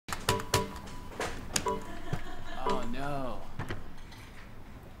no.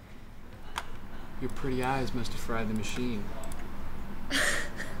 Your pretty eyes must have fried the machine.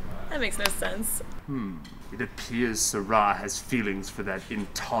 That makes no sense. It appears Sarah has feelings for that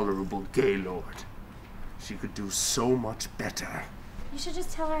intolerable Gaylord. She could do so much better. You should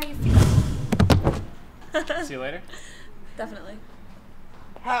just tell her how you feel. See you later. Definitely.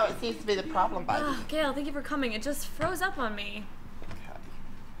 How it seems to be the problem, buddy. Oh, Gale, thank you for coming. It just froze up on me. Okay.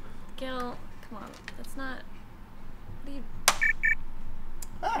 Gale, come on. That's not... What are you...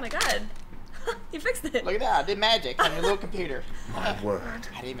 Oh my god. You fixed it. Look at that, I did magic on your little computer. My word. I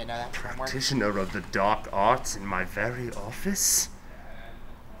didn't even know that was gonna work. Practitioner of the dark arts in my very office?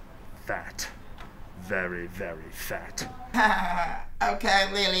 Fat. Very, very fat.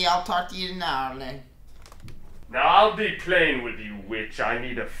 Okay, Lily, I'll talk to you now, then. Now I'll be plain with you, witch. I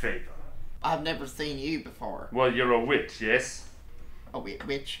need a favor. I've never seen you before. Well, you're a witch, yes? A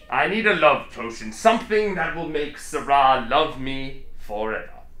witch? I need a love potion. Something that will make Sarah love me forever.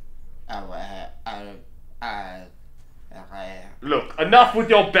 Look, enough with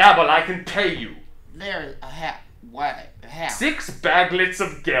your babble. I can pay you. There, what? How? 6 baglets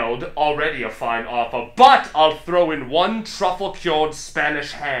of geld, already a fine offer, but I'll throw in 1 truffle-cured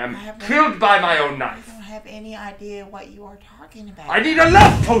Spanish ham, killed by my own I knife. don't have any idea what you are talking about. I need a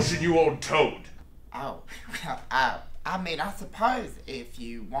love potion, you old toad. Oh, well, I mean, I suppose if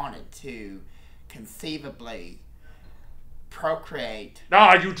you wanted to conceivably procreate.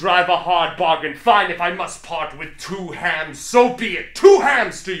 Ah, you drive a hard bargain. Fine, if I must part with 2 hams, so be it. 2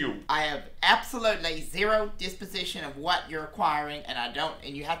 hams to you. I have absolutely zero disposition of what you're acquiring, and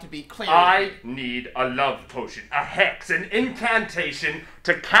you have to be clear. I need a love potion, a hex, an incantation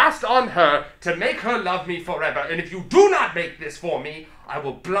to cast on her to make her love me forever. And if you do not make this for me, I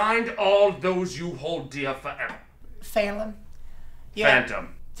will blind all those you hold dear forever. Phantom?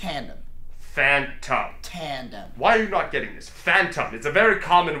 Phantom. Tandem. Phantom. Tandem. Why are you not getting this? Phantom. It's a very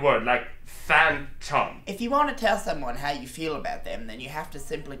common word, like phantom. If you want to tell someone how you feel about them, then you have to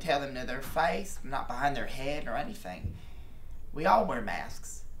simply tell them to their face, not behind their head or anything. We all wear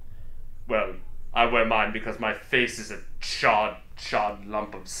masks. Well, I wear mine because my face is a charred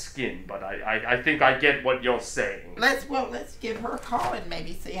lump of skin, but I think I get what you're saying. Let's give her a call and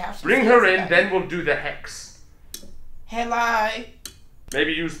maybe see how she Bring feels her in, about then it. we'll do the hex. Hello?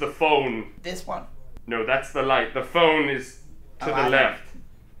 Maybe use the phone. This one? No, that's the light. The phone is to the I left.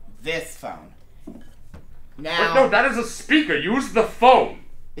 This phone. But Now... no, that is a speaker. Use the phone.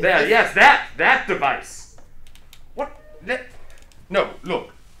 Is There, this- yes, that device. What? No, look.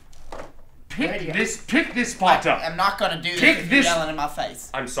 Radio. Pick this part up. I'm not going to do this Pick if this- you're yelling in my face.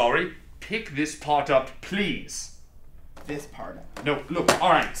 I'm sorry. Pick this part up, please. This part. No, look,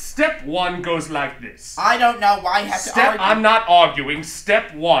 alright. Step 1 goes like this. I don't know why you have to argue. I'm not arguing.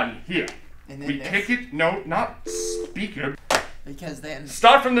 Step 1, here. And then We this. pick it. No, not speaker. Because then...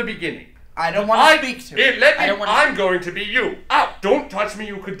 Start from the beginning. I don't want to speak to it. I don't want to... I'm going to be you. Ow! Don't touch me,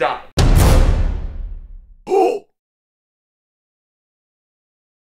 you could die.